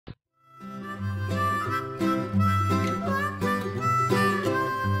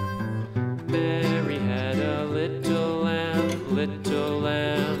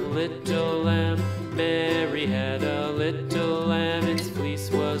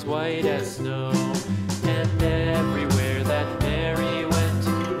was white as snow. And everywhere that Mary went,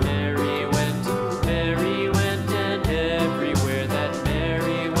 Mary went, Mary went, and everywhere that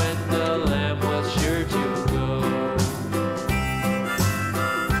Mary went, the lamb was sure to go.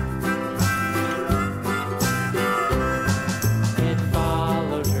 It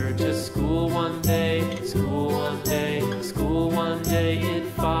followed her to school one day, school one day, school one day. It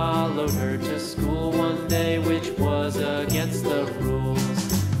followed her to school one day, which was against the rules.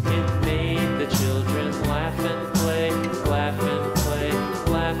 It made the children laugh and play, laugh and play,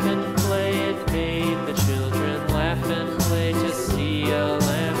 laugh and play. It made the children laugh and play to see a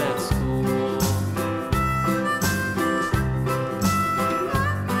lamb at school.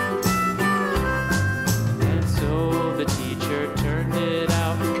 And so the teacher turned it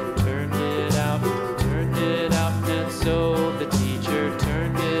out, turned it out, turned it out. And so the teacher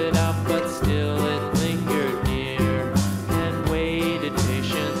turned it out, but still it lingered near and waited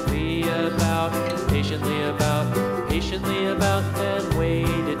patiently about, patiently about, and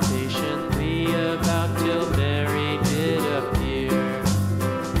waited patiently about till Mary did appear.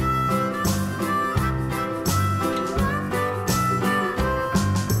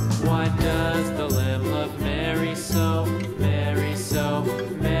 Why does the lamb love Mary so, Mary so,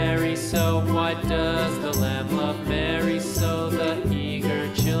 Mary so? Why does the lamb love Mary so? The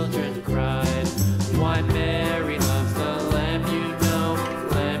eager children cried. Why Mary loves the lamb, you know,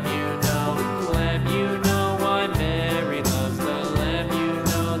 lamb, you know, lamb, you know. Why Mary loves the lamb, you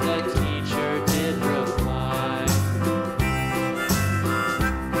know, the teacher did reply.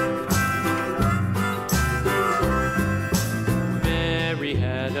 Mary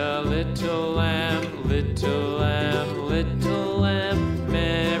had a little lamb, little lamb, little